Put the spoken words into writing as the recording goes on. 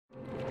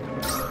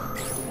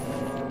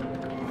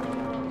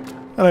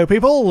Hello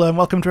people, and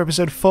welcome to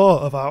episode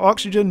 4 of our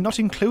Oxygen Not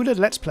Included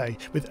Let's Play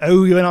with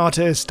Oh You An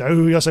Artist,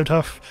 Oh You're So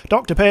Tough,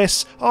 Dr.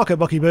 Piss, Arco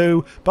Bucky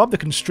Boo, Bob the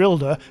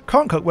Constrilder,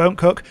 Can't Cook Won't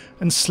Cook,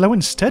 and Slow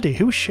and Steady.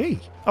 Who's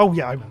she? Oh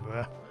yeah, I remember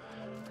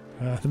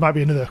her. There might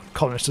be another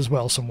colonist as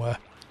well somewhere.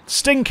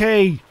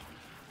 Stinky!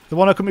 The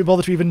one I couldn't be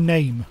bothered to even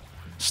name.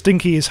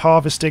 Stinky is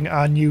harvesting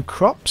our new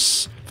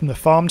crops from the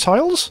farm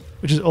tiles,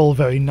 which is all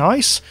very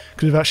nice,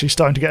 because we're actually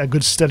starting to get a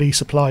good steady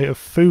supply of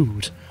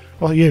food.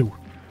 What are you?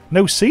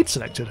 No seed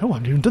selected. Oh, I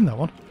haven't even done that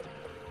one.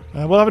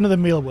 We'll have another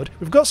mealwood.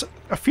 We've got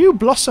a few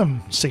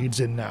blossom seeds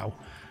in now,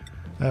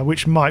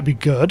 which might be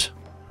good.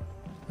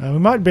 We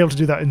might be able to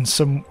do that in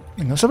some...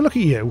 Let's have a look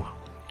at you.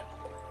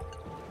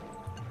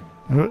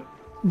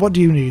 What do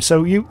you need?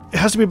 So it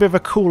has to be a bit of a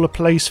cooler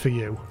place for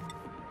you.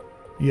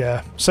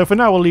 Yeah. So for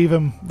now we'll leave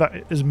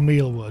that as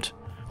mealwood.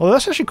 Although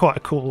that's actually quite a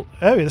cool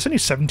area. That's only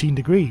 17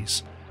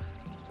 degrees.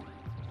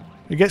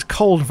 It gets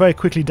cold very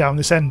quickly down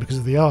this end because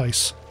of the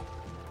ice.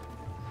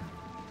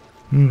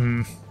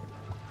 I'm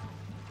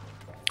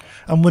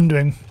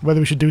wondering whether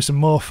we should do some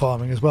more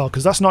farming as well,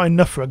 because that's not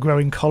enough for a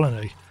growing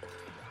colony.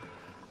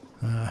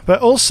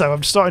 But also,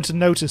 I'm starting to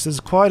notice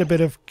there's quite a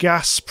bit of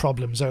gas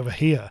problems over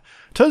here.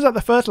 Turns out the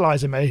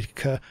fertiliser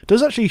maker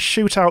does actually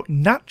shoot out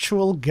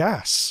natural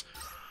gas.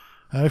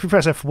 If we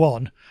press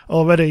F1,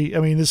 already, I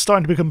mean, there's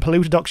starting to become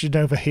polluted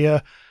oxygen over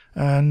here,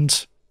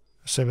 and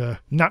so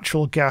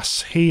natural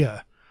gas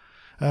here.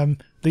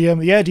 The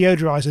air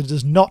deodorizer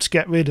does not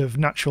get rid of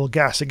natural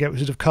gas, it gets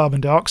rid of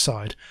carbon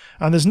dioxide.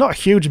 And there's not a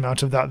huge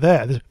amount of that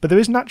there, but there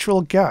is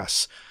natural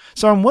gas.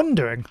 So I'm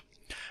wondering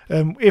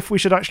if we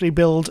should actually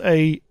build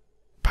a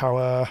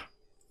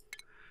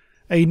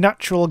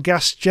natural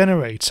gas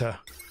generator,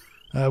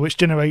 which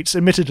generates,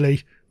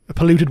 admittedly,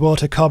 polluted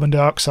water, carbon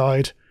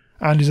dioxide,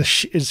 and is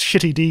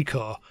shitty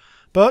decor.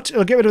 But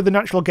it'll get rid of the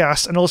natural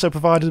gas and also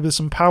provide us with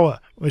some power,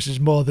 which is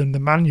more than the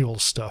manual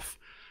stuff.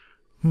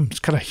 It's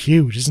kind of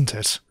huge, isn't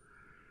it?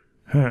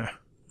 Might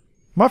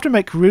have to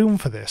make room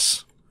for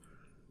this.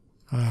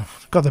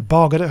 Got the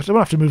bog. I don't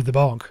have to move the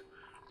bog.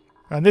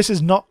 And this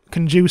is not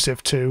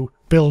conducive to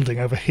building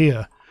over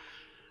here.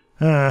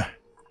 Maybe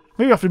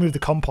I have to move the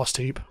compost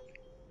heap.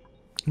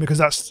 Because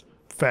that's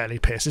fairly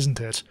piss, isn't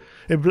it?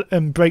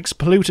 It breaks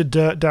polluted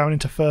dirt down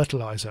into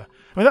fertiliser.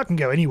 I mean, that can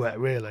go anywhere,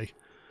 really.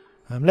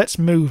 Let's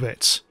move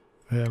it.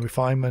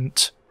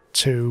 Refinement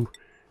to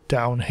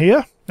down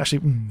here.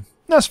 Actually,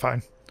 that's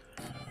fine.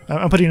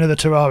 I'm putting another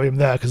terrarium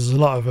there because there's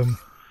a lot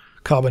of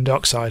carbon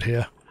dioxide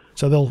here.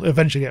 So they'll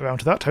eventually get around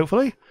to that,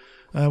 hopefully.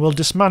 We'll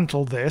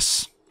dismantle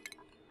this.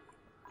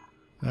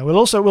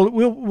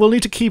 We'll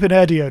need to keep an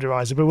air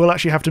deodorizer, but we'll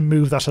actually have to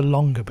move that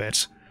along a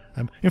bit.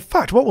 In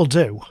fact, what we'll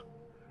do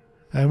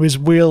is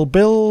we'll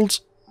build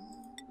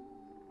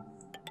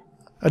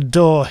a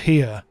door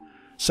here.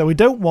 So we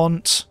don't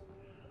want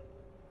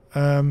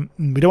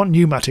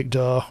pneumatic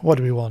door. What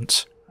do we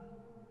want?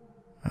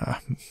 I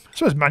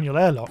suppose manual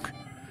airlock.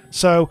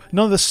 So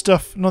none of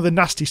the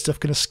nasty stuff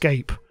can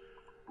escape.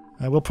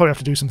 We'll probably have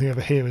to do something over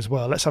here as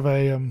well. Let's have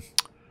a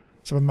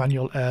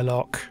manual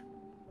airlock.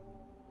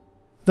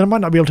 Then I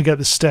might not be able to get up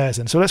the stairs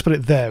in, so let's put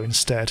it there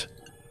instead.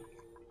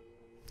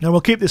 Now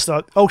we'll keep this.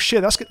 Oh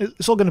shit!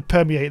 It's all going to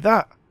permeate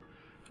that.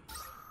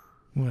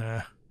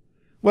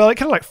 Well, it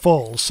kind of like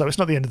falls, so it's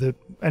not the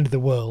end of the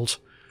world.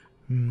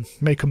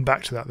 May come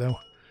back to that though.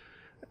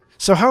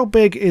 So how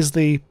big is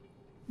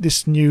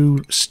this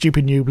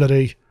stupid new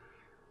bloody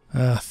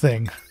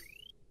thing?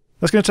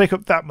 That's going to take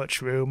up that much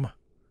room.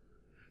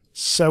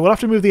 So we'll have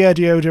to move the air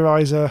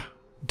deodorizer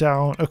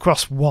down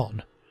across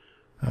one.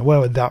 Where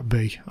would that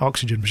be?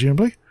 Oxygen,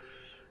 presumably.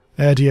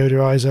 Air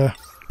deodorizer.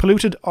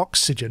 Polluted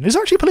oxygen. Is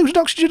there actually polluted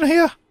oxygen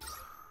here?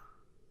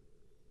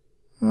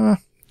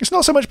 It's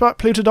not so much about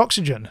polluted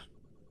oxygen.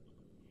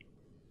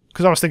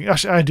 Because I was thinking,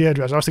 actually, air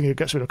deodorizer, I was thinking it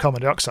gets rid of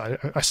carbon dioxide.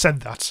 I said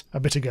that a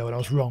bit ago and I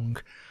was wrong.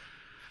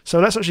 So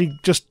let's actually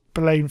just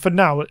blame, for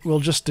now, we'll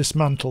just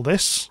dismantle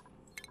this.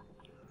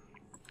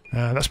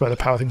 That's where the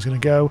power thing's going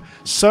to go.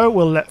 So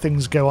we'll let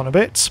things go on a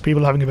bit.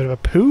 People are having a bit of a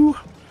poo.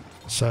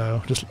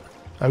 So just...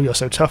 Oh, You're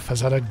So Tough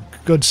has had a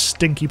good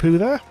stinky poo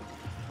there.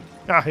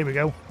 Here we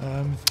go.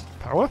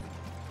 Power.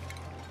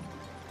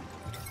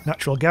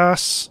 Natural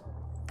gas.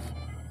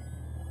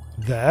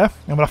 There.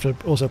 And we'll have to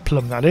also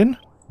plumb that in.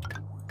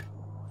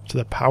 To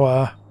the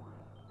power.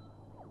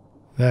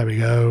 There we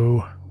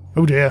go.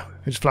 Oh dear,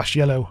 it's flashed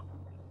yellow.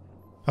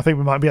 I think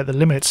we might be at the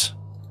limit.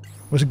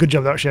 It was a good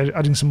job of actually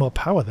adding some more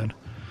power then.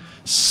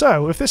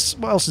 So, if this...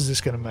 What else is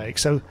this going to make?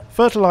 So,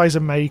 fertiliser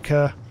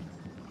maker...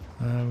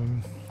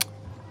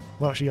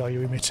 what actually are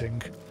you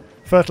emitting?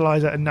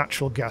 Fertiliser and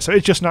natural gas. So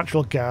it's just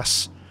natural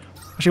gas.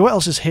 Actually, what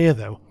else is here,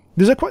 though?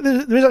 There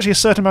is actually a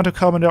certain amount of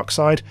carbon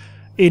dioxide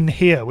in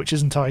here, which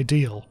isn't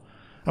ideal.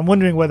 I'm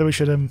wondering whether we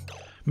should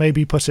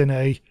maybe put in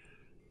a...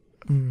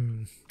 I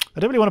don't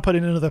really want to put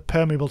in another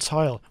permeable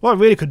tile. What I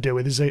really could do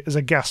with is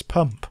a gas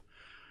pump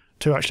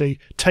to actually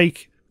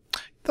take...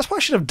 That's what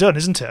I should have done,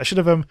 isn't it? I should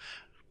have...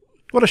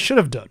 What I should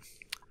have done...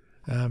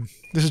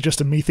 this is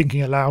just me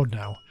thinking aloud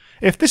now.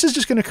 If this is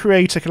just going to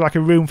create like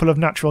a room full of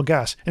natural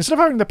gas, instead of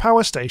having the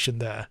power station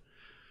there,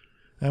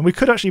 and we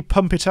could actually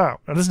pump it out.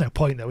 Now, there's no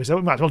point though, is there?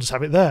 We might as well just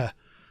have it there.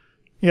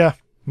 Yeah,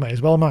 may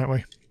as well, might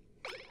we?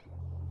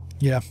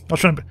 Yeah, I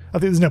think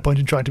there's no point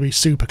in trying to be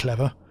super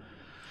clever.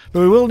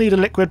 But we will need a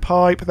liquid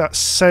pipe that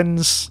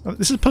sends...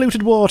 This is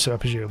polluted water, I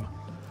presume.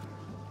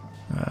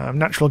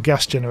 Natural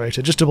gas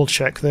generator. Just double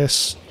check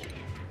this.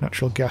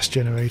 Natural gas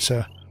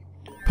generator.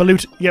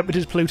 Yep, it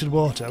is polluted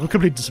water. We've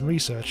completed some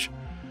research.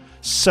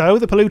 So,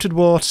 the polluted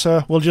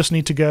water will just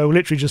need to go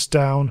literally just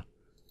down...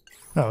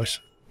 Oh,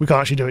 we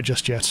can't actually do it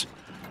just yet.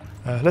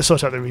 Let's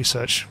sort out the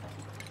research.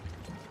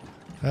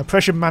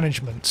 Pressure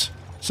management.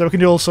 So we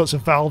can do all sorts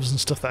of valves and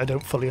stuff that I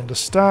don't fully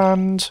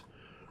understand.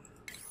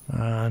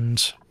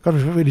 And... God,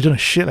 we've really done a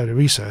shitload of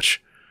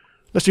research.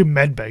 Let's do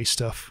med-based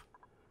stuff.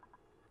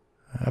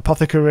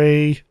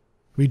 Apothecary,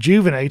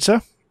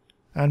 rejuvenator,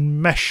 and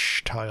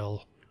mesh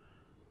tile.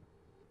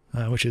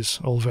 Which is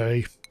all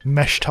very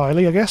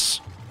mesh-tiley, I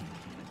guess.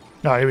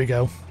 Ah, here we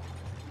go.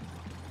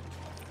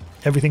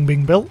 Everything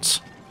being built.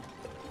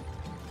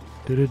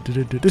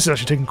 This is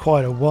actually taking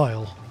quite a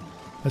while.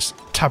 Let's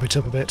tab it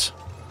up a bit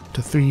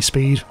to 3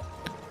 speed.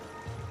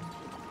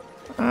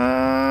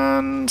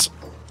 And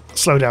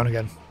slow down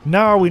again.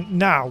 Now we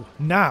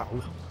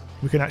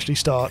can actually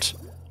start.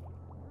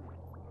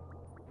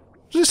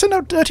 Does it send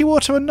out dirty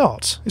water or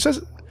not? It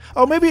says,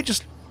 oh, maybe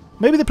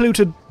the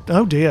polluted.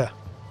 Oh dear.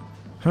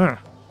 Huh.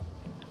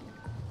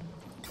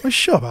 Are you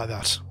sure about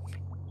that?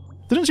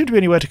 There doesn't seem to be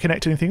anywhere to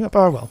connect anything up.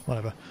 Oh well,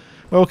 whatever.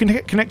 Well, we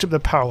can connect up the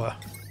power.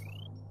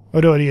 Oh,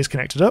 it already is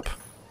connected up.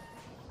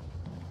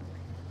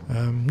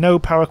 No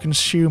power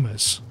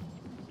consumers.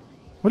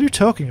 What are you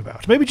talking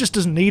about? Maybe it just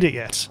doesn't need it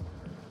yet.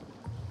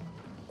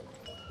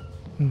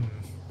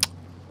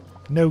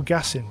 No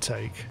gas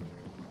intake.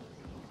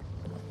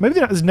 Maybe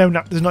there's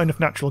not enough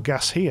natural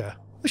gas here.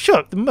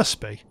 Sure, there must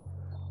be.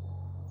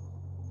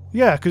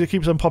 Yeah, because it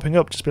keeps on popping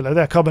up just below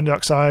there. Carbon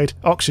dioxide,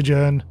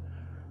 oxygen,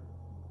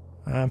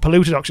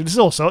 polluted oxygen. There's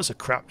all sorts of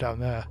crap down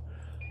there.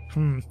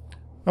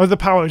 Oh, the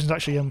power isn't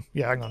actually...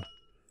 yeah, hang on.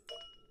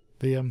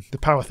 The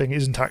power thing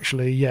isn't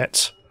actually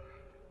yet.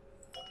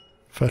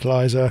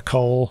 Fertilizer,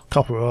 coal,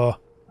 copper ore,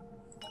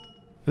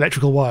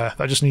 electrical wire.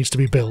 That just needs to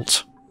be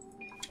built.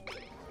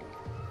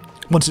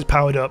 Once it's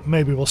powered up,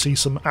 maybe we'll see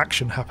some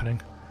action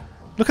happening.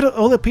 Look at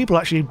all the people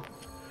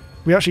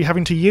we're actually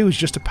having to use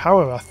just to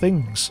power our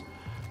things.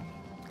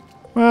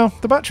 Well,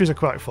 the batteries are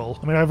quite full.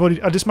 I mean,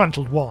 I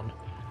dismantled one.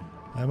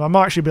 I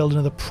might actually build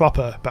another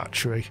proper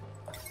battery.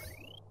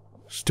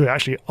 Just do it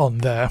actually on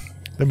there.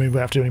 Then we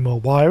won't have to do any more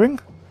wiring.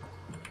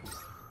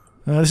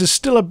 This is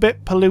still a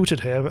bit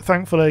polluted here, but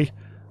thankfully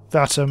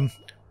that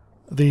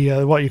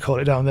what you call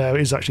it down there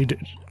is actually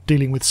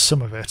dealing with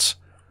some of it.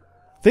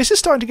 This is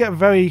starting to get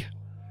very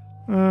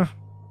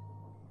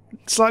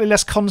slightly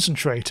less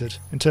concentrated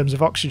in terms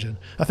of oxygen.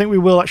 I think we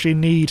will actually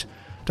need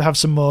to have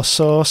some more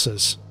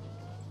sources.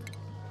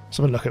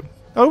 So we'll look at...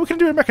 Oh, we can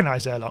do a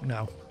mechanised airlock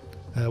now,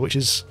 which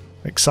is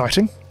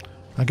exciting,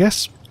 I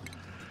guess.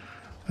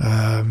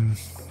 Yeah,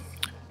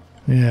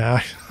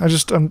 I'm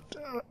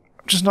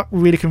just not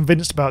really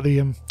convinced about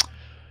the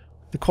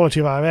quality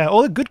of our air.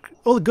 All the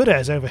good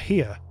air's over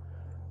here.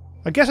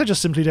 I guess I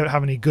just simply don't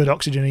have any good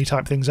oxygen-y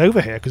type things over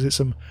here because it's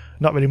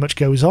not really much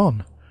goes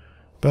on.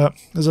 But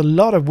there's a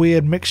lot of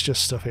weird mixture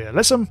stuff here.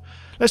 Let's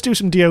do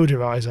some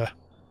deodorizer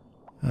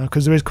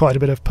because there is quite a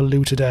bit of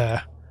polluted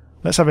air.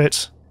 Let's have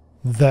it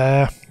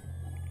there.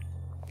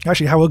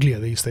 Actually, how ugly are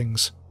these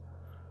things?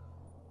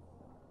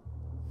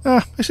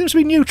 It seems to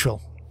be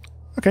neutral.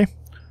 Okay,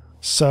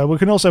 so we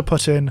can also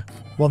put in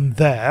one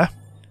there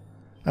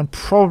and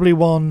probably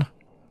one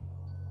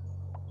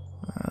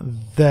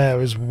there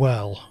as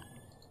well.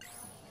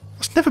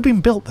 It's never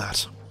been built,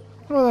 that.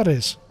 I don't know what that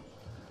is.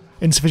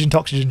 Insufficient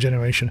oxygen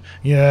generation.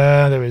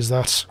 Yeah, there is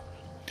that.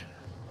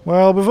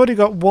 Well, we've already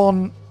got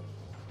one...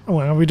 Oh,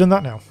 have we done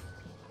that now?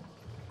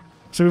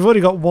 So we've already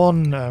got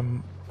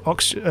one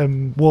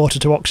water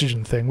to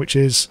oxygen thing, which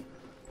is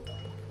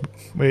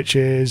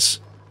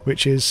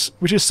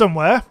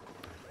somewhere.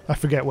 I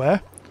forget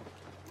where.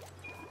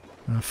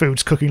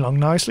 Food's cooking along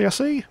nicely, I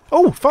see.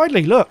 Oh,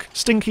 finally, look!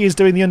 Stinky is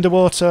doing the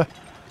underwater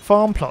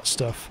farm plot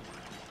stuff.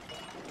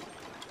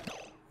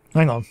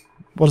 Hang on.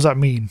 What does that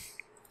mean?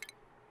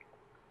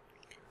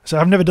 So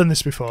I've never done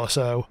this before,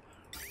 so...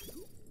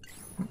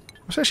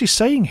 What's it actually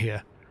saying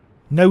here?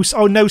 No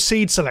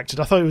seed selected.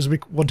 I thought it was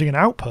wanting an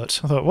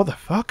output. I thought, what the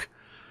fuck?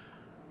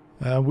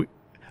 Oh,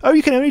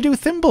 you can only do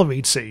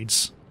thimbleweed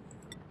seeds.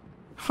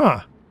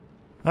 Huh.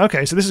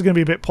 Okay, so this is going to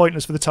be a bit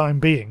pointless for the time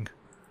being.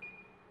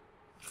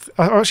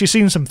 I've actually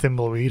seen some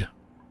thimbleweed.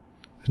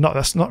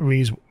 That's not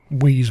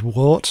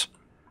wheezewort.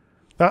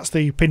 That's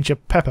the pinch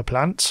of pepper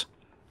plant.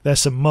 There's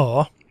some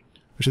more,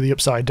 which are the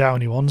upside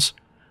downy ones.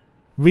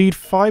 Reed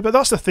fibre,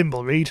 that's the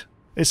thimbleweed.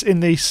 It's in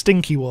the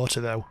stinky water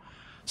though.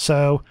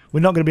 So we're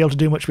not going to be able to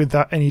do much with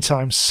that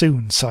anytime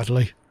soon,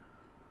 sadly.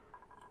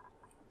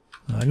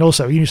 And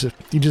also, you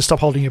need to stop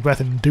holding your breath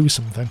and do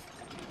something.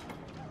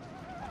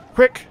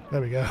 Quick!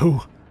 There we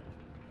go.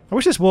 I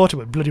wish this water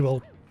would bloody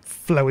well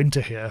flow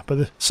into here, but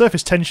the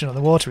surface tension on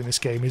the water in this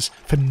game is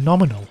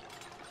phenomenal.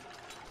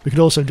 We could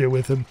also do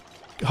with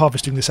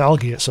harvesting this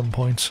algae at some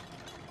point.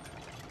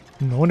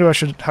 I wonder how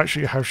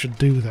I should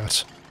do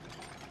that.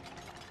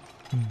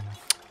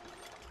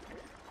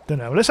 Don't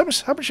know.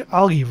 How much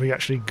algae have we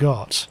actually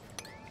got?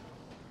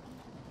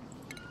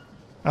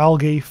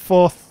 Algae,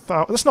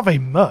 4,000. That's not very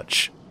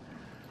much.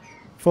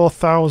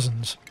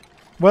 4,000.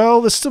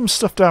 Well, there's some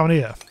stuff down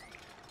here.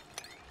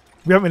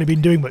 We haven't really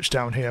been doing much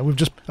down here. I've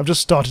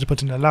just started to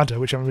put in a ladder,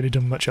 which I haven't really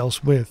done much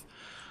else with.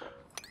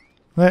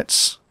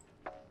 Let's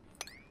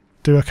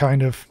do a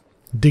kind of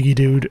diggy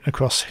dude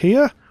across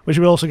here, which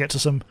will also get to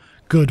some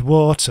good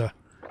water.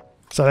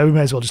 So we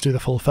may as well just do the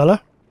full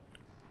fella.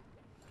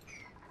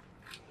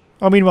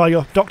 Oh, meanwhile,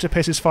 your Dr.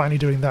 Piss is finally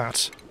doing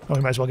that. Oh,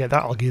 we might as well get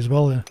that algae as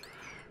well.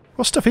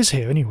 What stuff is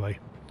here, anyway?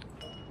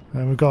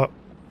 We've got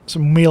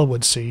some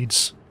mealwood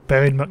seeds,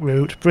 berry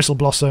muckroot, bristle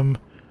blossom.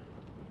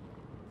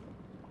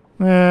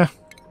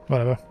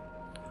 Whatever.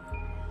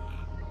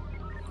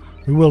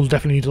 We will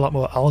definitely need a lot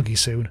more algae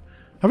soon.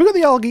 Have we got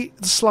the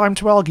slime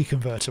to algae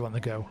converter on the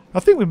go? I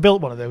think we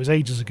built one of those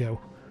ages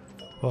ago.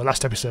 Or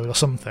last episode or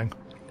something.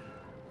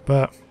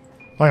 But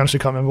I honestly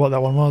can't remember what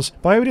that one was.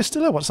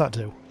 Biodistiller? What's that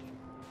do?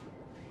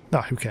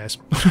 Nah, who cares?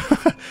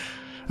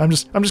 I'm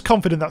just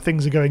confident that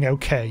things are going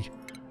okay.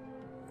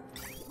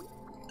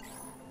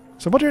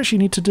 So what do you actually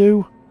need to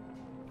do?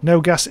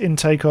 No gas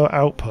intake or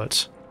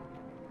output.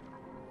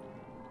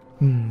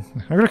 I'm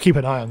going to keep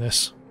an eye on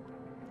this.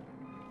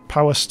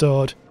 Power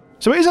stored.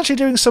 So it is actually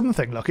doing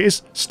something, look. It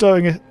is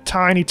storing a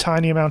tiny,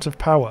 tiny amount of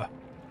power.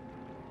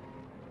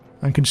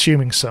 And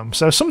consuming some.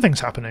 So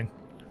something's happening.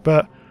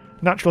 But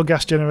natural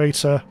gas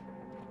generator...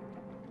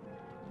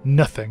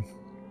 nothing.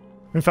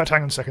 In fact,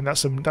 hang on a second.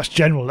 That's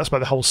general. That's about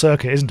the whole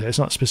circuit, isn't it? It's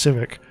not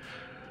specific.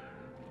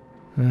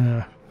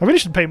 I really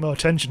should pay more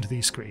attention to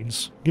these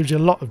screens. Gives you a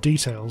lot of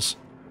details.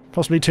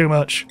 Possibly too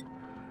much.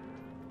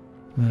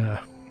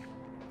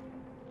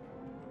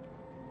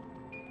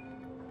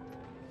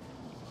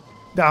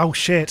 Oh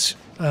shit.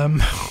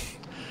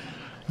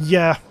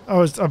 Yeah,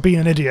 I've been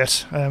an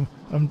idiot.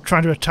 I'm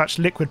trying to attach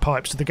liquid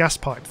pipes to the gas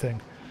pipe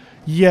thing.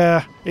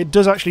 Yeah, it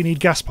does actually need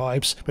gas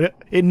pipes, but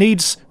it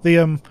needs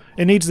the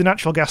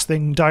natural gas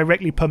thing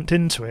directly pumped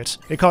into it.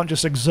 It can't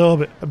just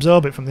absorb it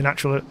from the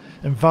natural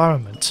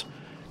environment.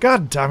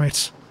 God damn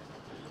it.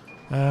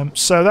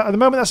 So that, at the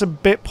moment that's a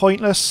bit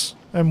pointless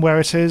where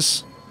it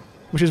is,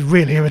 which is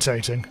really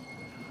irritating.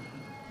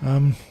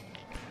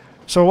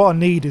 So what I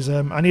need is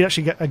I need to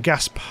actually get a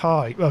gas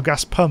pipe, or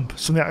gas pump,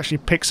 something that actually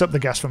picks up the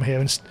gas from here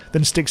and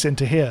then sticks it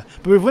into here.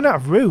 But we've run out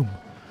of room.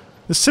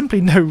 There's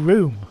simply no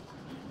room.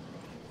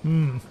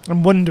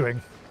 I'm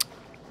wondering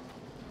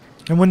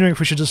if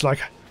we should just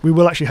we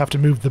will actually have to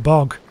move the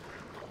bog.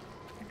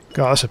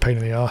 God, that's a pain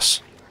in the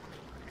arse.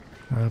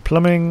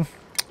 Plumbing.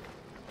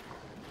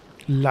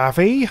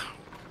 Lavy.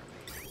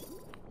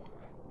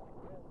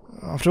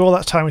 After all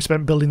that time we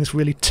spent building this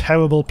really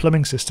terrible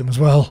plumbing system as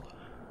well.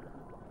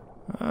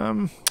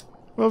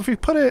 Well, if we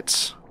put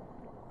it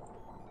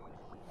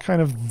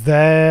kind of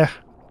there,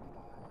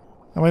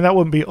 I mean that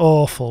wouldn't be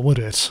awful, would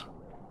it?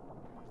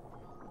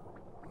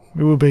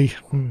 It would be.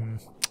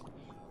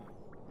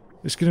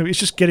 It's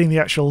just getting the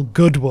actual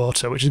good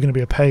water, which is going to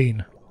be a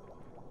pain.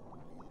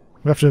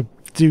 We have to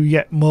do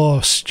yet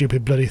more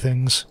stupid bloody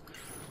things.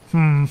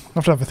 I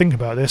have to have a think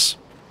about this.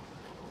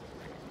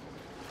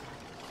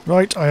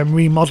 Right, I am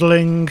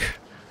remodelling.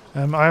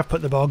 I have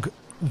put the bog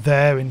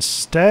there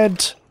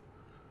instead.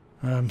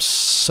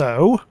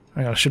 So,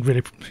 I should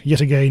really, yet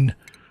again,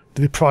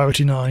 do the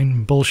priority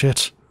 9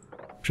 bullshit,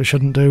 which I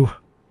shouldn't do.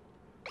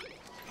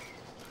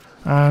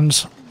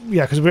 And,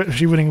 yeah, because we're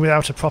actually running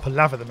without a proper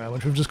lav at the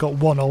moment. We've just got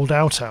one old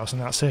outhouse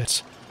and that's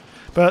it.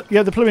 But,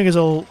 yeah, the plumbing is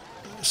all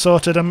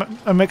sorted.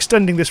 I'm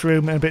extending this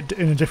room in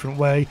a different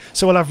way,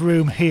 so we'll have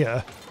room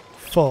here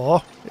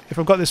for, if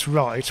I've got this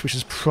right, which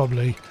is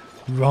probably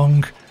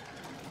wrong,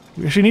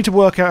 we actually need to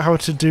work out how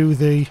to do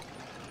the...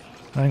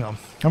 Hang on.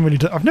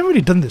 I've never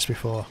really done this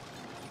before.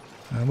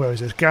 Where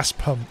is it? Gas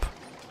pump.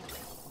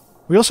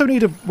 We also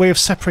need a way of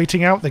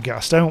separating out the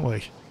gas, don't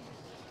we?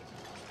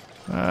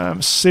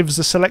 Sieves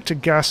the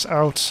selected gas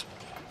out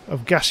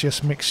of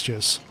gaseous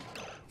mixtures.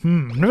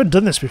 I've never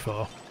done this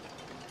before.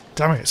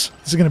 Damn it.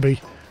 This is going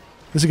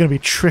to be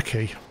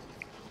tricky.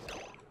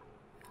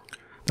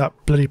 That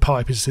bloody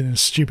pipe is in a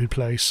stupid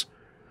place.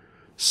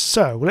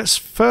 So, let's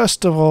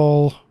first of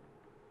all...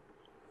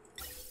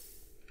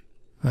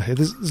 Okay,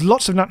 there's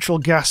lots of natural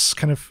gas,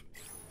 kind of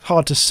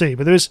hard to see,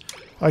 but there is,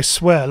 I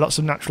swear, lots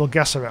of natural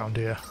gas around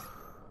here.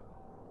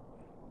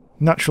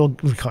 We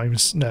can't even...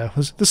 No,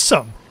 there's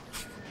some.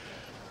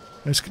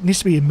 It needs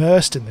to be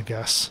immersed in the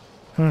gas.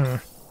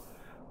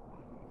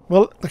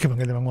 Well, okay, I'm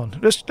getting the wrong one.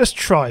 Let's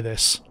try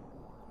this.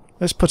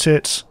 Let's put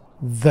it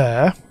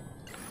there.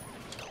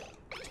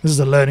 This is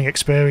a learning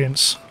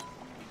experience.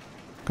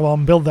 Come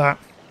on, build that.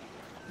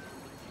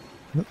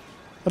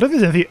 I don't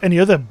think there's any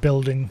other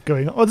building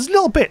going on. Oh, there's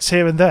little bits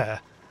here and there,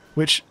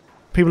 which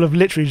people have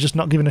literally just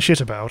not given a shit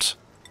about.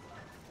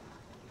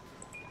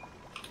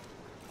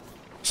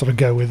 Let's have a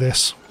go with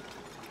this.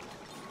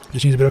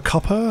 Just needs a bit of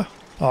copper.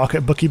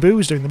 Arcade Bucky Boo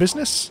is doing the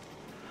business.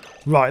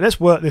 Right, let's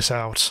work this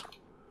out.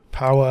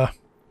 Power.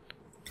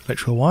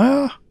 Electrical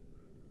wire.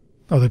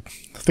 Oh, the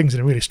thing's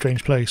in a really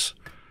strange place.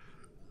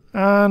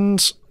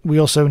 And we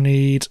also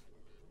need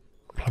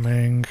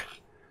plumbing.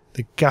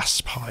 The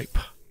gas pipe.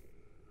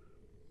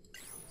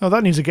 Oh,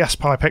 that needs a gas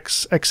pipe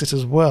exit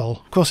as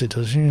well. Of course it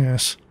does,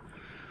 yes.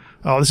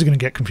 Oh, this is going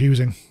to get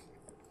confusing.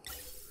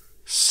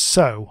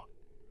 So,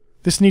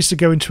 this needs to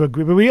go into a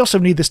grid, but we also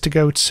need this to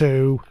go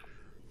to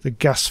the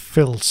gas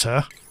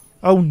filter.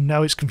 Oh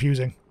no, it's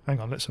confusing. Hang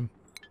on, let's... I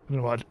don't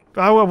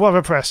know what have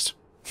I pressed?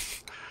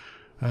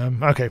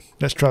 Okay,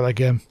 let's try that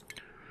again.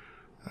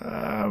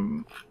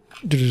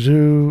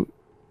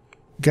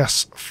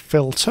 Gas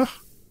filter.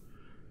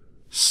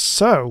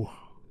 So,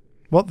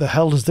 what the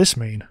hell does this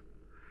mean?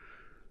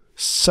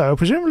 So,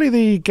 presumably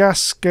the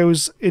gas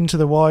goes into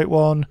the white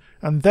one,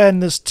 and then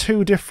there's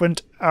two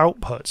different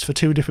outputs for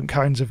two different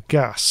kinds of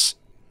gas.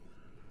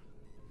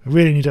 We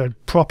really need a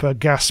proper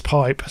gas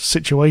pipe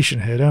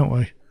situation here, don't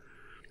we?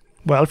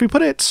 Well, if we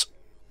put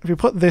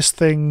this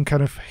thing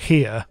kind of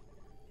here,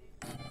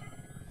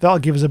 that'll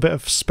give us a bit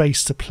of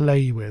space to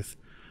play with.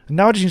 And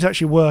now I just need to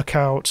actually work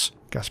out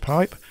gas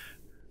pipe.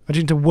 I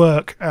just need to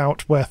work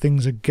out where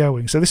things are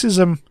going. So this is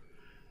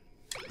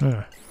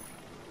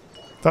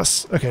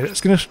that's okay.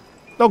 It's gonna.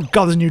 Oh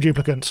god, there's a new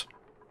duplicant.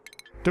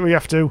 Do we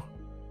have to?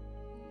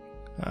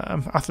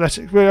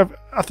 Athletics. We have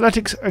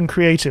athletics and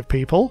creative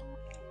people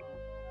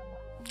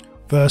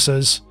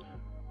versus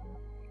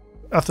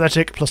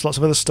athletic plus lots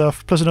of other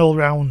stuff plus an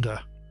all-rounder.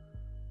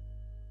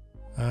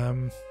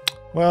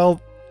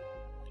 Well,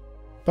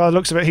 by the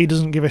looks of it, he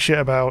doesn't give a shit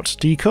about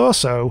decor,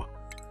 so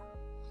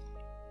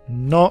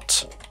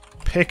not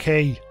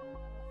picky.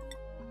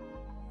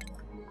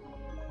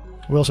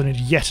 We also need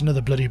yet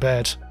another bloody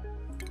bed.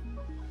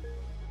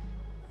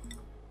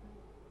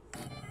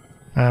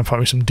 And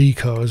probably some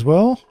decor as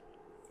well.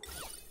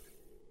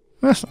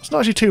 It's not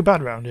actually too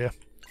bad around here.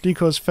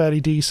 Decor's fairly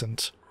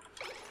decent.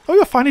 Oh,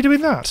 you're finally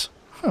doing that?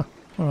 Huh,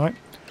 alright.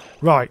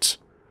 Right,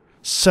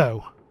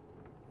 so,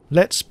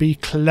 let's be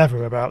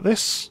clever about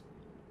this.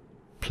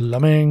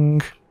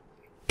 Plumbing,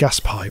 gas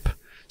pipe.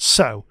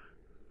 So,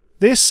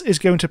 this is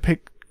going to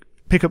pick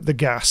up the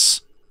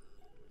gas.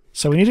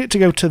 So we need it to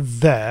go to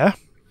there.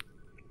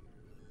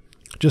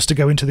 Just to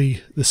go into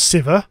the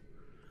sieve.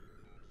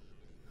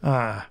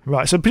 Ah,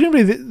 right. So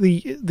presumably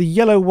the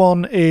yellow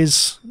one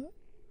is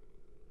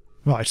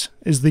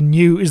is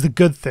the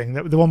good thing,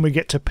 the one we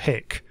get to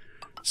pick.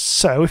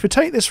 So if we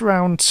take this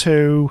round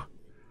to,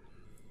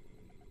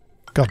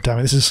 god damn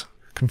it, this is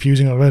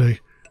confusing already.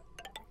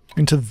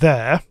 Into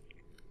there,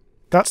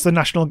 that's the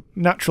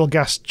natural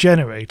gas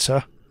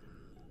generator.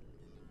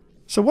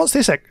 So what's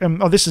this?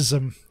 Oh, this is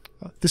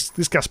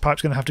this gas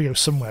pipe's going to have to go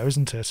somewhere,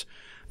 isn't it?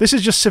 This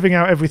is just sieving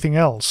out everything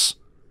else.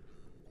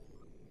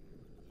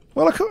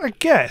 Well, I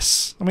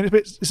guess. I mean,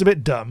 it's a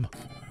bit dumb,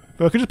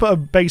 but I could just put a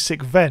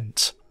basic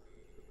vent.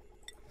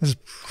 This is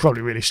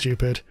probably really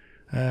stupid.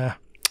 I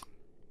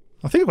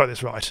think I got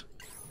this right.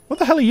 What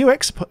the hell are you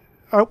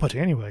outputting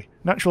anyway?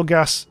 Natural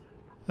gas.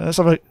 Let's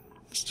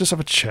just have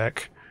a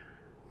check.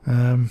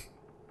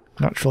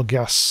 Natural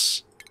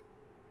gas.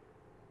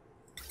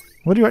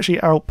 What do you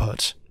actually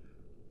output?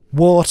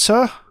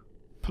 Water,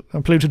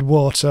 polluted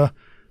water,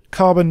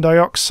 carbon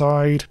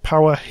dioxide,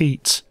 power,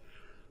 heat.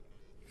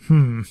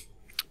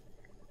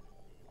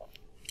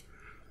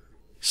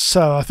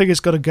 So, I think it's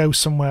got to go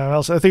somewhere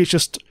else. I think it's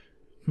just...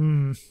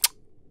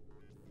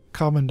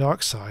 carbon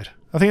dioxide.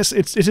 I think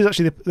it is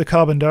actually the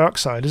carbon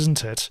dioxide,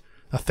 isn't it?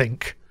 I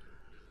think.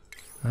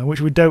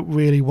 Which we don't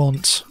really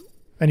want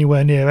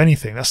anywhere near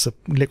anything. That's the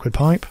liquid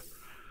pipe.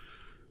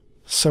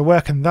 So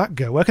where can that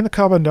go? Where can the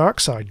carbon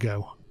dioxide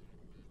go?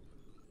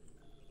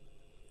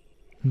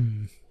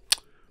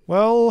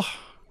 Well,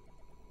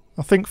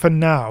 I think for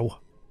now,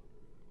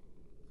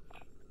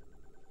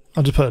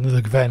 I'll just put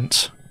another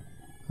vent.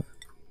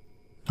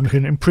 And we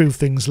can improve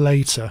things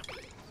later.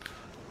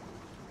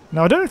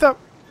 Now, I don't know if that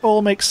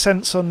all makes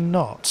sense or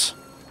not.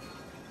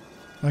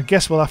 I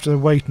guess we'll have to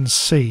wait and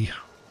see.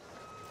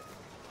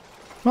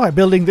 Right,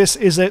 building this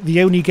is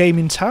the only game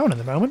in town at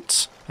the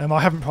moment.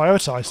 I haven't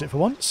prioritised it for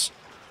once.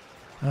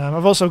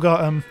 I've also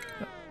got...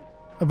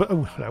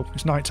 oh, hello,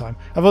 it's night time.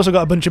 I've also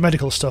got a bunch of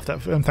medical stuff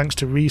that, thanks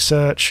to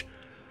research.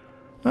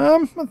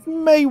 I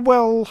may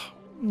well...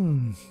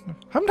 I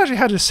haven't actually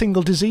had a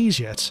single disease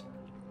yet.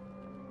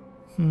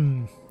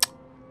 I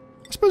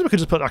suppose we could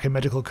just put like a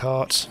medical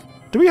cart.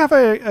 Do we have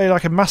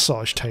like a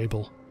massage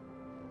table?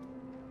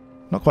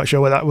 Not quite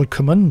sure where that would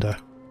come under.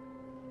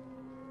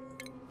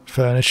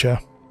 Furniture.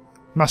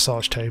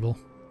 Massage table.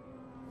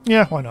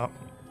 Yeah, why not?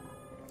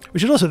 We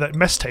should also do that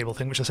mess table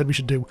thing, which I said we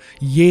should do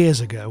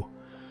years ago.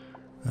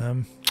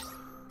 Might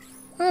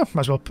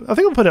as well. I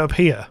think I'll put it up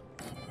here.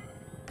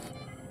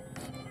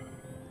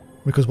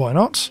 Because why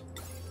not?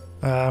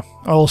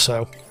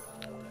 Also,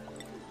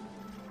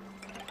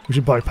 we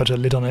should probably put a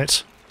lid on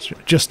it.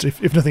 Just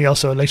if nothing else,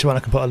 so later on I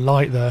can put a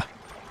light there.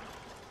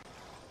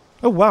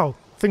 Oh wow,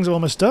 things are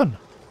almost done.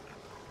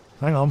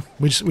 Hang on,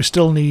 we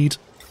still need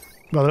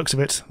by the looks of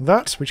it,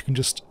 that, which can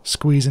just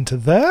squeeze into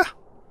there.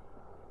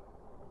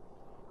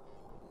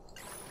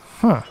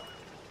 Huh.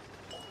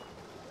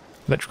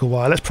 Electrical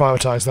wire, let's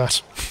prioritise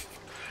that.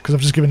 Because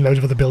I've just given loads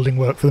of other building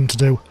work for them to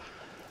do.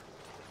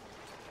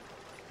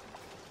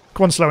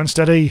 Come on, slow and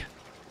steady.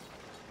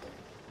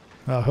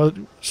 Oh, well,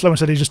 slow and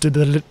steady just did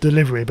the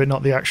delivery, but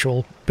not the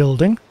actual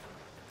building.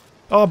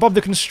 Oh, Bob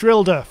the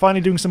Constrilder,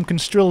 finally doing some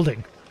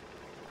constrilding.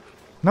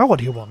 Now what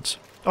do you want?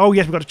 Oh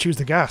yes, we've got to choose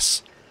the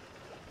gas.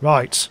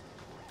 Right.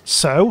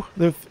 So,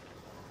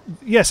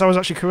 yes, I was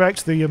actually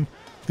correct. The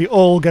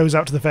oil goes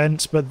out to the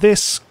vents, but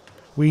this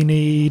we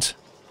need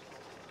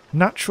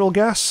natural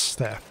gas.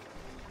 There.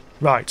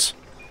 Right.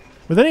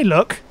 With any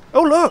luck...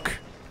 Oh, look!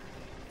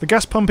 The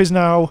gas pump is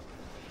now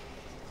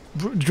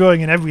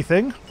drawing in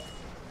everything.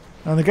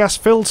 And the gas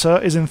filter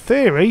is, in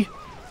theory,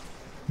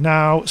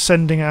 now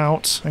sending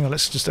out... Hang on,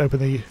 let's just open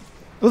the...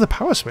 Oh, the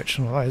power switch.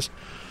 Oh, that is.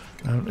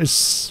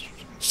 Is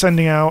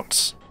sending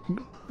out...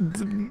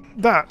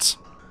 that.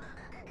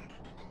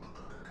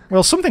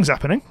 Well, something's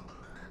happening.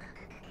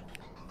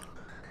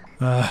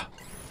 It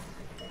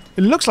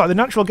looks like the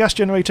natural gas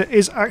generator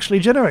is actually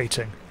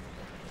generating.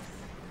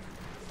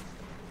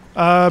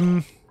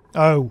 Oh.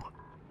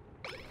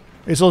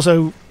 It's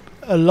also...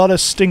 a lot of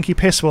stinky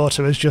piss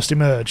water has just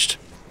emerged.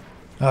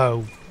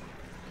 Oh.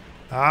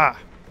 Ah.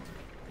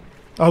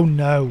 Oh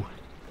no.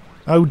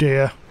 Oh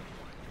dear.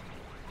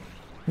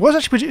 What's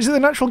actually... Is it the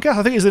natural gas?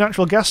 I think it's the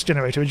natural gas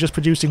generator. It's just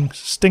producing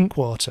stink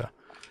water.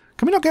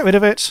 Can we not get rid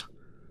of it?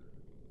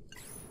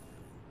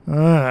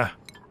 Ah.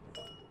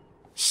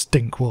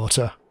 Stink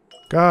water.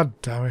 God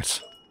damn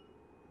it.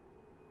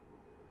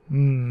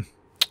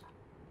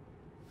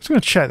 Just going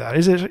to check that.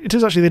 It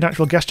is actually the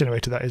natural gas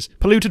generator, that is.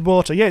 Polluted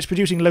water. Yeah, it's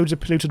producing loads of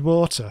polluted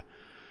water.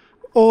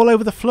 All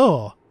over the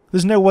floor.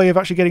 There's no way of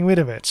actually getting rid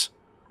of it.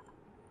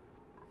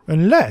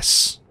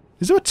 Unless...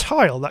 Is there a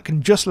tile that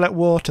can just let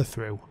water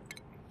through?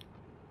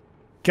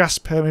 Gas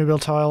permeable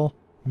tile.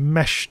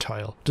 Mesh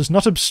tile. Does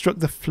not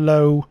obstruct the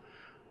flow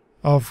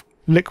of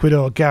liquid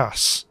or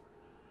gas.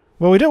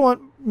 Well, we don't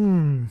want...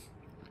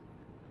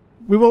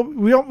 We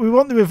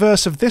want the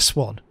reverse of this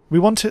one. We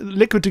want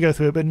liquid to go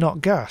through it, but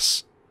not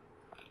gas.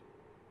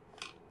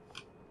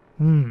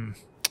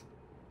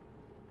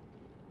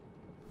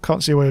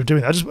 Can't see a way of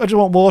doing that. I just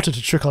want water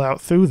to trickle out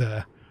through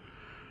there.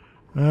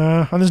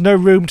 And there's no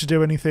room to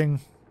do anything.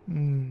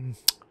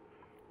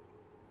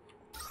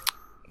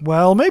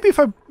 Well, maybe if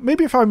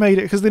I made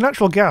it, because the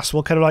natural gas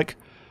will kind of like...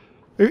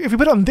 If we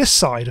put it on this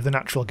side of the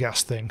natural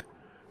gas thing,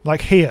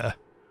 like here,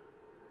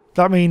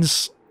 that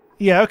means...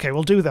 Yeah, okay,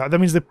 we'll do that. That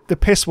means the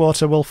piss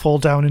water will fall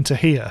down into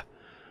here,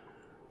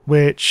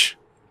 which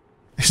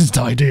isn't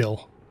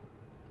ideal.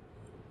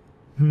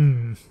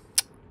 I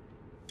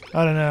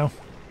don't know.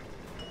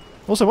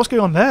 Also, what's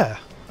going on there?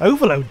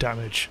 Overload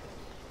damage.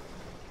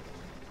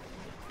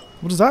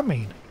 What does that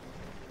mean?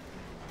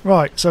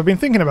 Right, so I've been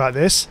thinking about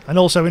this, and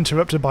also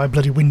interrupted by a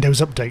bloody Windows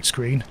Update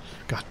screen.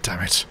 God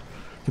damn it.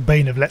 The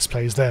bane of Let's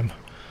Plays, them.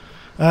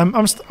 I'm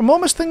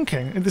almost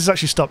thinking... This has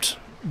actually stopped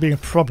being a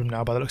problem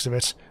now by the looks of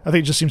it. I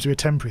think it just seems to be a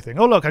temporary thing.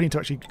 Oh look, I need to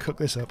actually cook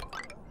this up.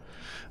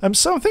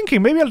 So I'm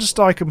thinking maybe I'll just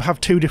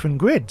have two different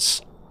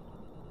grids.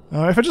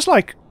 If I just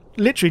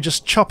literally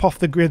just chop off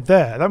the grid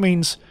there, that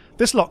means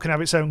this lot can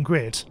have its own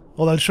grid.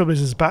 Although the trouble is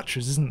there's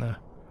batteries, isn't there?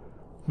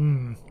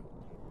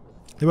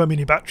 There won't be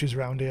any batteries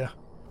around here.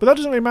 But that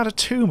doesn't really matter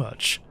too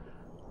much.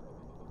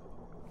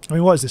 I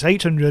mean, what is this?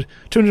 800,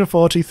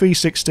 240,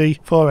 360,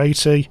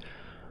 480.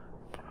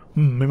 It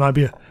might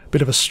be a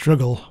bit of a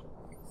struggle.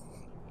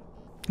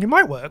 It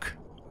might work.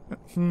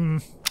 Well,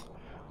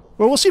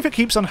 we'll see if it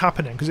keeps on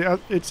happening, because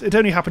it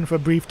only happened for a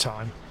brief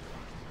time.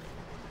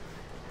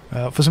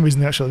 For some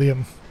reason,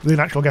 the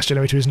natural gas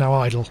generator is now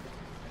idle.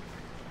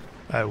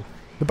 Oh.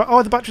 The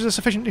batteries are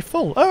sufficiently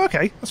full. Oh,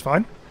 okay. That's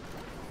fine.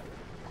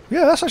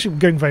 Yeah, that's actually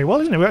going very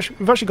well, isn't it?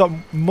 We've actually got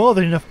more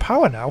than enough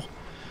power now.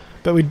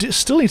 But we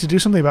still need to do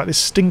something about this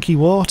stinky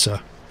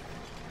water.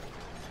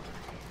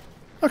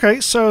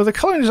 Okay, so the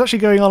colony is actually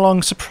going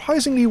along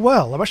surprisingly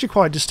well. I'm actually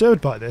quite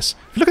disturbed by this.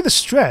 If you look at the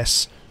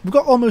stress, we've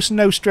got almost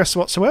no stress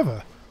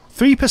whatsoever.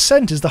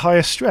 3% is the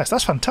highest stress.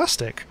 That's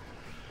fantastic.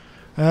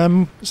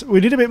 So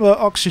we need a bit more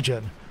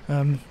oxygen.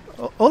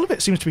 All of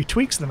it seems to be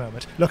tweaks at the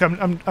moment. Look,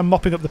 I'm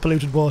mopping up the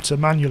polluted water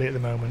manually at the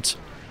moment.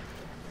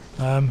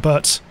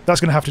 But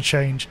that's going to have to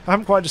change. I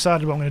haven't quite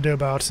decided what I'm going to do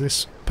about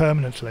this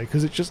permanently,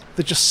 because there's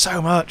just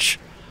so much.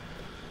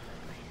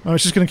 Oh,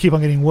 it's just going to keep on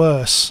getting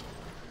worse.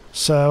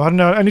 So I don't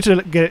know. I need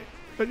to get.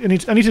 I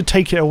need to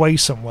take it away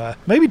somewhere.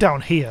 Maybe down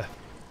here,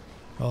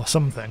 or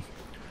something.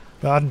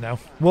 But I don't know.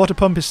 Water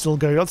pump is still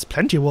going. There's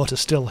plenty of water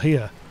still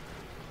here.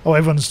 Oh,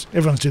 everyone's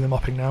doing the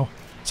mopping now.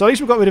 So at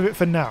least we've got rid of it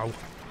for now.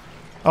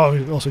 Oh,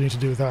 we also need to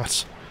do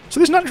that. So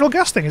this natural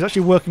gas thing is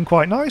actually working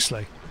quite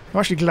nicely. I'm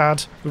actually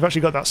glad we've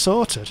actually got that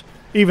sorted.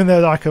 Even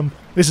though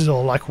this is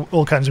all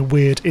all kinds of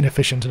weird,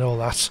 inefficient, and all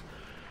that.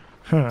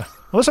 Well,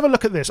 let's have a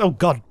look at this. Oh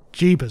God,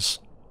 jeebus!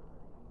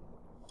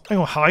 Hang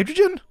on,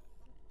 hydrogen?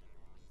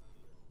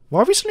 Why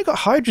have we suddenly got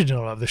hydrogen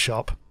all over the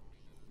shop?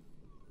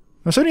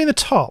 That's only in the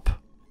top.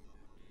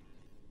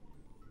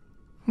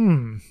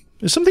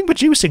 Is something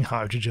producing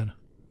hydrogen?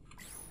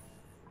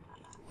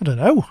 I don't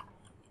know.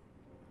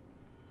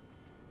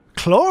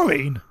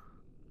 Chlorine?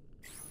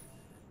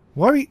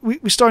 Why are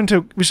we're starting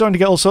to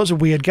get all sorts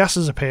of weird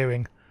gases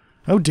appearing.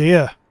 Oh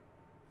dear.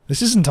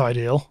 This isn't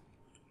ideal.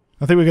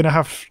 I think we're going to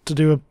have to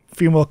do a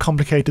few more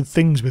complicated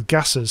things with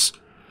gases.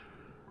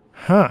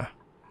 Huh.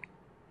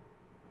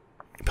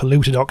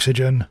 Polluted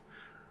oxygen.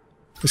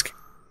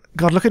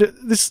 God, look at it.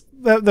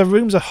 The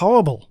rooms are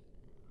horrible.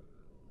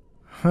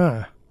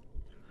 Huh.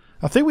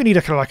 I think we need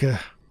a kind of like a...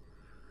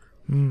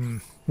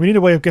 We need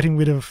a way of getting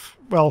rid of...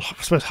 Well,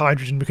 I suppose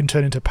hydrogen we can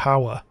turn into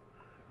power.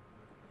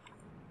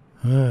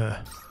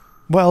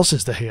 What else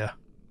is there here?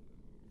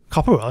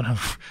 Copper on.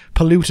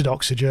 Polluted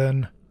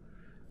oxygen.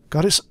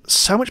 God, it's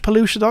so much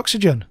polluted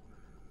oxygen.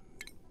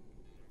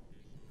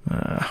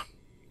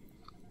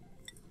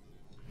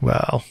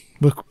 Well,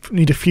 we'll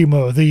need a few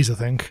more of these, I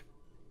think.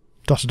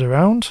 Dotted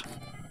around.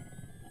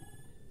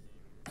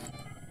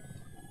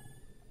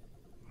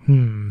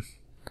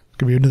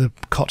 Could be another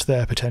cot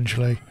there,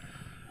 potentially.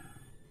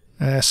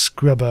 Air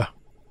scrubber.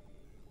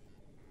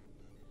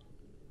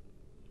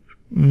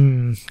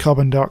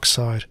 Carbon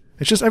dioxide.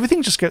 It's just,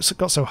 everything just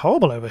got so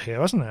horrible over here,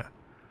 hasn't it?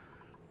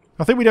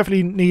 I think we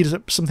definitely need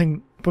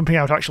something pumping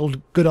out actual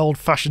good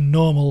old-fashioned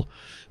normal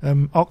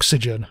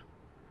oxygen.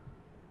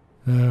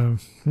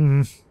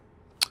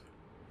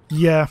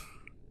 Yeah.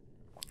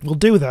 We'll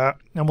do that,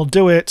 and we'll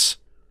do it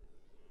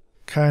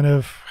kind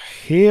of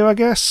here, I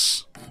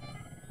guess.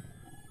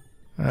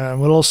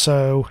 We'll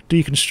also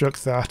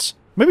deconstruct that.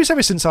 Maybe it's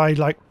ever since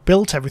I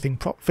built everything,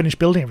 finished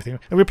building everything,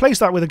 and replace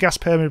that with a gas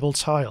permeable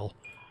tile.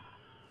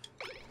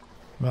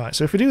 Right,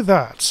 so if we do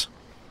that,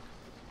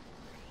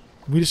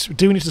 we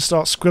do need to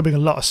start scrubbing a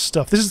lot of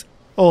stuff. This is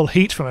all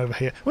heat from over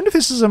here. I wonder if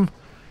this is it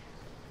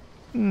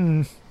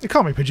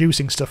can't be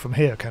producing stuff from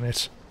here, can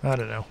it? I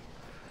don't know.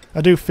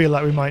 I do feel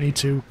like we might need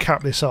to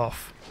cap this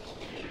off.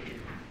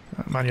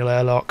 Manual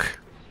airlock.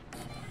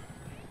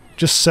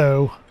 Just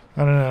so,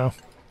 I don't know,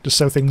 just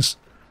so things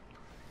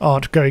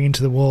aren't going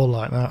into the wall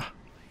like that.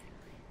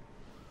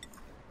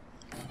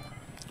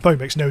 Probably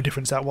makes no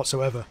difference that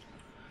whatsoever.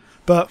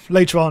 But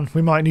later on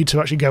we might need to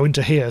actually go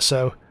into here,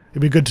 so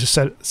it'd be good to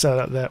set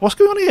that there. What's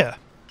going on here?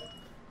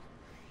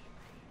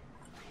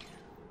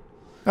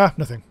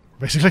 Nothing,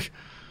 basically.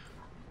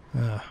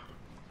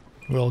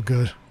 We're all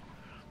good.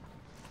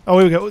 Oh,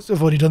 here we go.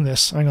 I've already done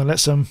this. Hang on,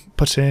 let's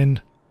put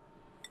in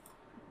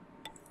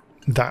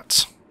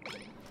that.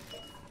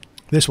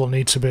 This will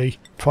need to be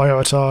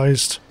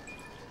prioritised.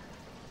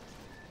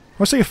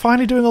 Oh, so you're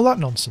finally doing all that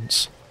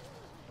nonsense?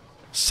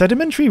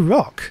 Sedimentary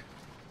rock.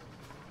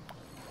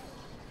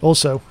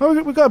 Also,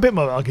 we've got a bit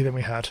more algae than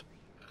we had.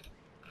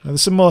 Now,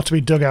 there's some more to be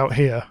dug out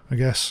here, I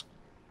guess.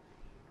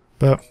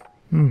 But,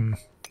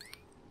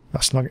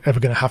 that's not ever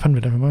going to happen,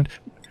 but never mind.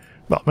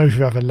 Well, maybe if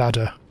we have a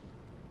ladder.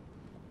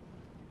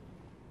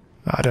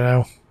 I don't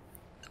know.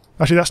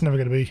 Actually, that's never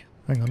going to be...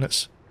 Hang on,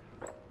 let's...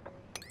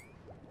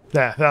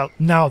 There,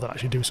 now they'll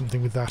actually do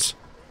something with that.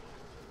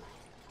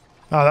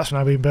 That's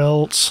now being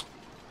built.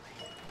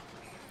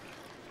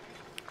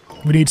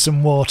 We need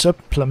some water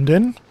plumbed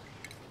in.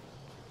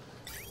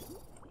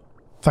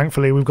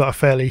 Thankfully, we've got a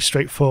fairly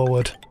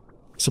straightforward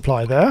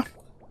supply there.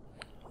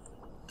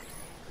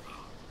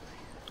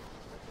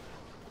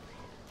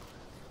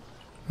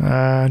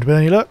 And with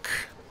any luck,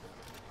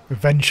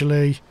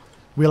 eventually,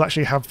 we'll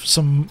actually have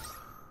some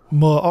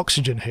more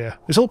oxygen here.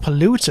 It's all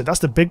polluted, that's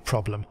the big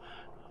problem.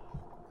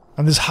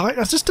 And there's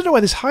I just don't know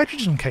where this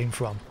hydrogen came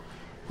from.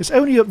 It's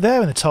only up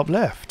there in the top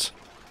left.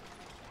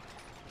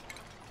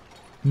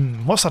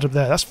 What's that up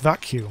there? That's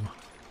vacuum.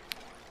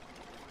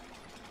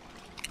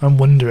 I'm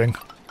wondering.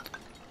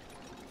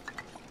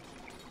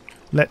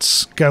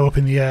 Let's go up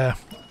in the air.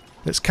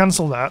 Let's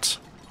cancel that.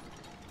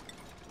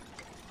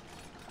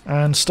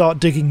 And start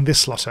digging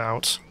this lot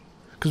out.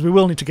 Because we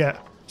will need to get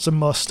some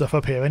more stuff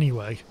up here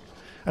anyway.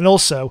 And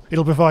also,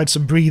 it'll provide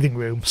some breathing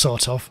room,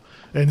 sort of.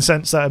 In the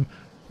sense that...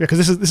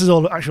 because this is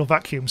all actual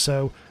vacuum,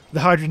 so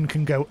the hydrogen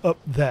can go up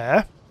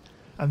there.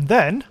 And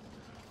then,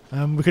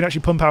 we can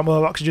actually pump out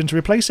more oxygen to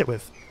replace it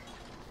with.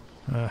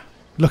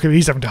 Look at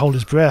he's having to hold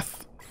his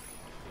breath.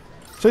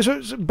 So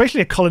it's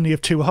basically a colony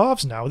of two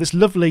halves now. This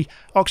lovely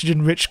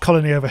oxygen-rich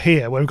colony over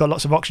here, where we've got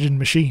lots of oxygen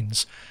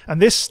machines.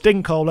 And this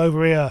stinkhole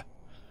over here.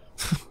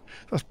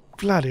 That's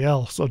bloody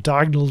hell, sort of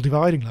diagonal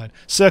dividing line.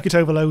 Circuit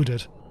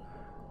overloaded.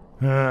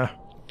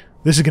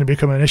 This is going to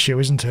become an issue,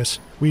 isn't it?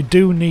 We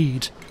do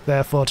need,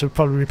 therefore, to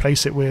probably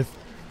replace it with...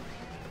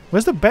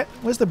 Where's the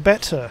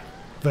better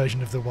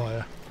version of the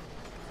wire?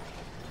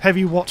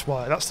 Heavy watt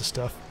wire, that's the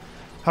stuff.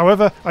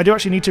 However, I do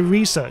actually need to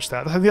research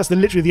that. I think that's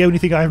literally the only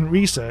thing I haven't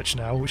researched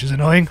now, which is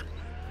annoying.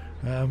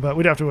 But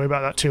we don't have to worry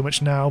about that too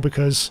much now,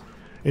 because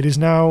it is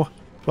now...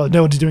 Well,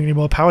 no one's doing any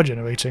more power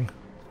generating.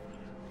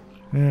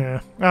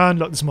 Yeah. And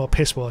look, there's more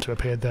piss water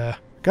appeared there.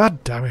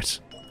 God damn it.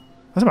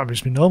 That might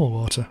just be normal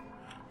water.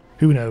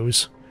 Who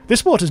knows?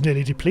 This water's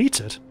nearly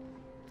depleted.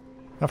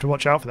 I have to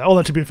watch out for that.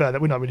 Although, to be fair,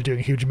 that we're not really doing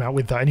a huge amount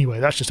with that anyway.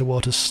 That's just a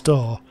water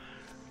store.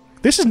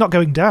 This is not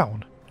going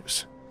down.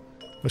 It's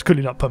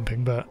clearly not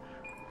pumping, but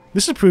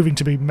This is proving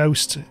to be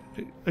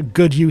a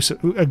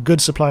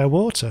good supply of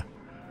water.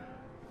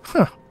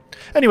 Huh.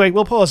 Anyway,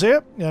 we'll pause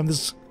here.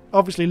 There's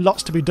obviously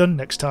lots to be done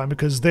next time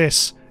because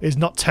this is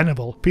not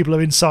tenable. People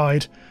are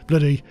inside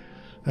bloody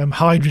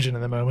hydrogen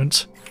at the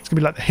moment. It's going to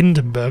be like the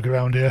Hindenburg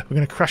around here. We're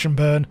going to crash and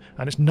burn,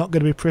 and it's not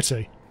going to be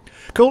pretty.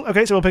 Cool.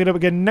 Okay, so we'll pick it up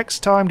again next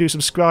time. Do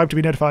subscribe to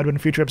be notified when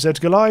future episodes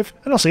go live,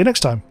 and I'll see you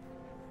next time.